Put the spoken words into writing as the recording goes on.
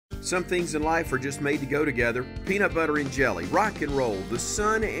Some things in life are just made to go together. Peanut butter and jelly, rock and roll, the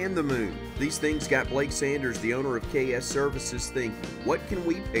sun and the moon. These things got Blake Sanders, the owner of KS Services, thinking, what can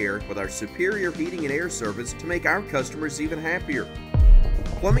we pair with our superior heating and air service to make our customers even happier?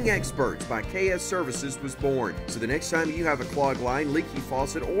 Plumbing Experts by KS Services was born. So the next time you have a clogged line, leaky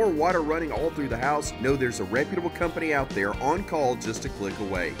faucet, or water running all through the house, know there's a reputable company out there on call just a click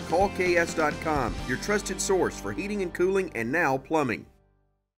away. Call KS.com, your trusted source for heating and cooling and now plumbing.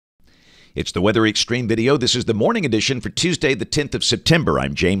 It's the Weather Xtreme video. This is the morning edition for Tuesday, the 10th of September.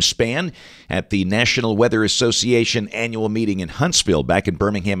 I'm James Spann at the National Weather Association annual meeting in Huntsville, back in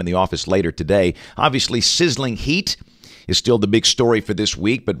Birmingham in the office later today. Obviously, sizzling heat is still the big story for this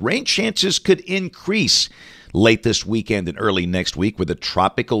week, but rain chances could increase late this weekend and early next week with a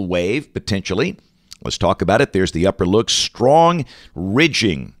tropical wave, potentially. Let's talk about it. There's the upper look. Strong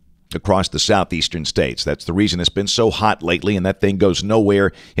ridging across the southeastern states. That's the reason it's been so hot lately, and that thing goes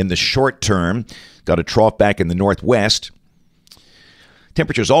nowhere in the short term. Got a trough back in the northwest.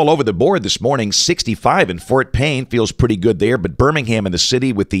 Temperatures all over the board this morning. 65 in Fort Payne, feels pretty good there, but Birmingham in the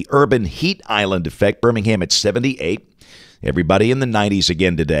city with the urban heat island effect. Birmingham at 78. Everybody in the 90s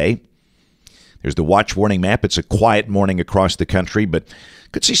again today. There's the watch warning map. It's a quiet morning across the country, but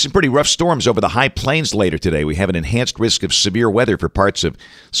could see some pretty rough storms over the high plains later today. We have an enhanced risk of severe weather for parts of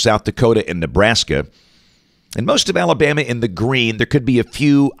South Dakota and Nebraska. And most of Alabama in the green. There could be a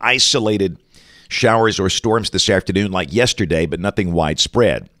few isolated showers or storms this afternoon like yesterday, but nothing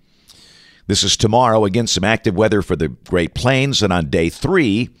widespread. This is tomorrow. Again, some active weather for the Great Plains. And on day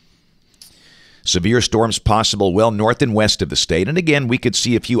 3, severe storms possible well north and west of the state. And again, we could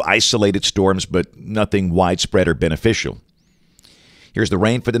see a few isolated storms, but nothing widespread or beneficial. Here's the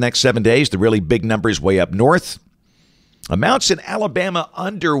rain for the next 7 days. The really big numbers way up north. Amounts in Alabama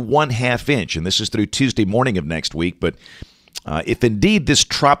under 1/2 inch, and this is through Tuesday morning of next week. But if indeed this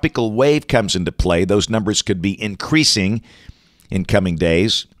tropical wave comes into play, those numbers could be increasing in coming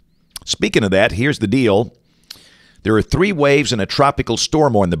days. Speaking of that, here's the deal. There are 3 waves and a tropical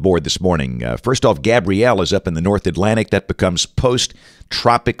storm on the board this morning. First off, Gabrielle is up in the North Atlantic. That becomes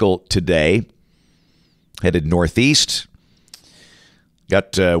post-tropical today, headed northeast.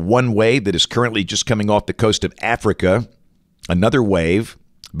 Got one wave that is currently just coming off the coast of Africa. Another wave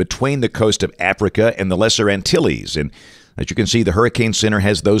between the coast of Africa and the Lesser Antilles. And as you can see, the Hurricane Center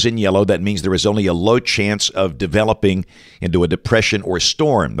has those in yellow. That means there is only a low chance of developing into a depression or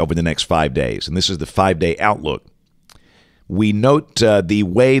storm over the next 5 days. And this is the 5-day outlook. We note the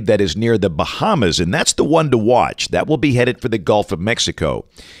wave that is near the Bahamas, and that's the one to watch. That will be headed for the Gulf of Mexico.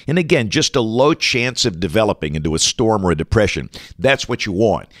 And again, just a low chance of developing into a storm or a depression. That's what you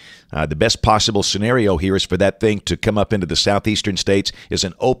want. The best possible scenario here is for that thing to come up into the southeastern states as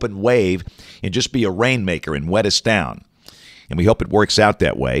an open wave and just be a rainmaker and wet us down. And we hope it works out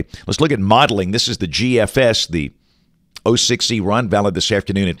that way. Let's look at modeling. This is the GFS, the 06E run, valid this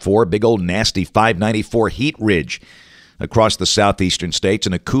afternoon at 4. Big old nasty 594 heat ridge across the southeastern states,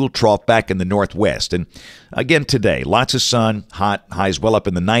 and a cool trough back in the northwest. And again today, lots of sun, hot, highs well up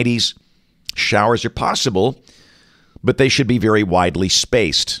in the 90s. Showers are possible, but they should be very widely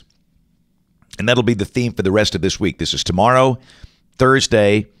spaced. And that'll be the theme for the rest of this week. This is tomorrow,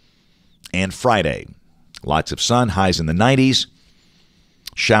 Thursday, and Friday. Lots of sun, highs in the 90s.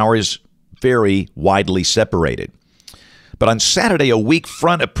 Showers very widely separated. But on Saturday, a weak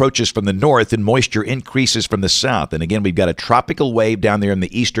front approaches from the north and moisture increases from the south. And again, we've got a tropical wave down there in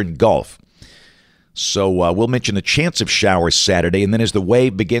the eastern Gulf. So we'll mention a chance of showers Saturday. And then as the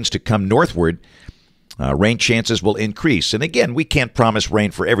wave begins to come northward, rain chances will increase. And again, we can't promise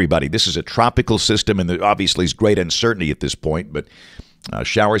rain for everybody. This is a tropical system, and there obviously is great uncertainty at this point. But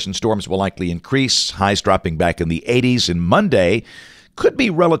showers and storms will likely increase, highs dropping back in the 80s. And Monday could be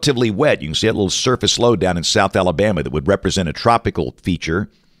relatively wet. You can see a little surface low down in South Alabama that would represent a tropical feature.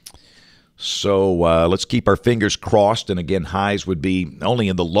 So let's keep our fingers crossed. And again, highs would be only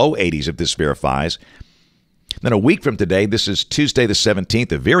in the low 80s if this verifies. Then a week from today, this is Tuesday the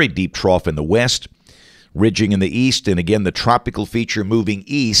 17th, a very deep trough in the west, ridging in the east. And again, the tropical feature moving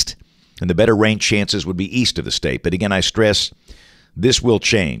east, and the better rain chances would be east of the state. But again, I stress this will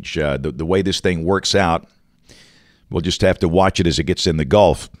change. The way this thing works out, we'll just have to watch it as it gets in the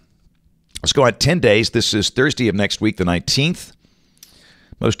Gulf. Let's go on 10 days. This is Thursday of next week, the 19th.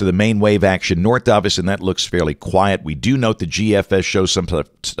 Most of the main wave action north of us, and that looks fairly quiet. We do note the GFS shows some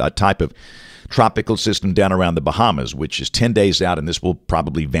type of tropical system down around the Bahamas, which is 10 days out, and this will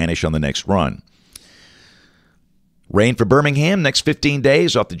probably vanish on the next run. Rain for Birmingham next 15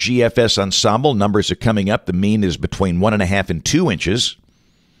 days off the GFS ensemble. Numbers are coming up. The mean is between 1.5 and 2 inches.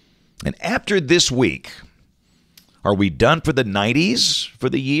 And after this week, Are we done for the 90s for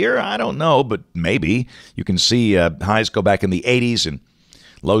the year? I don't know, but maybe. You can see highs go back in the 80s and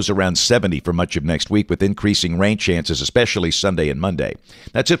lows around 70 for much of next week with increasing rain chances, especially Sunday and Monday.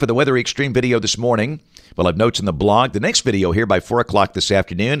 That's it for the Weather Xtreme video this morning. We'll have notes in the blog. The next video here by 4 o'clock this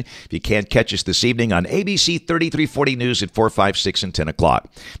afternoon. If you can't catch us this evening on ABC 3340 News at 4, 5, 6, and 10 o'clock.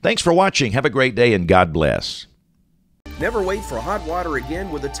 Thanks for watching. Have a great day, and God bless. Never wait for hot water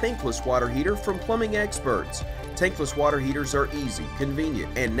again with a tankless water heater from Plumbing Experts. Tankless water heaters are easy,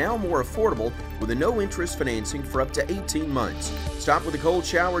 convenient, and now more affordable with a no-interest financing for up to 18 months. Stop with the cold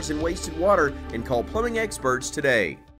showers and wasted water and call Plumbing Experts today.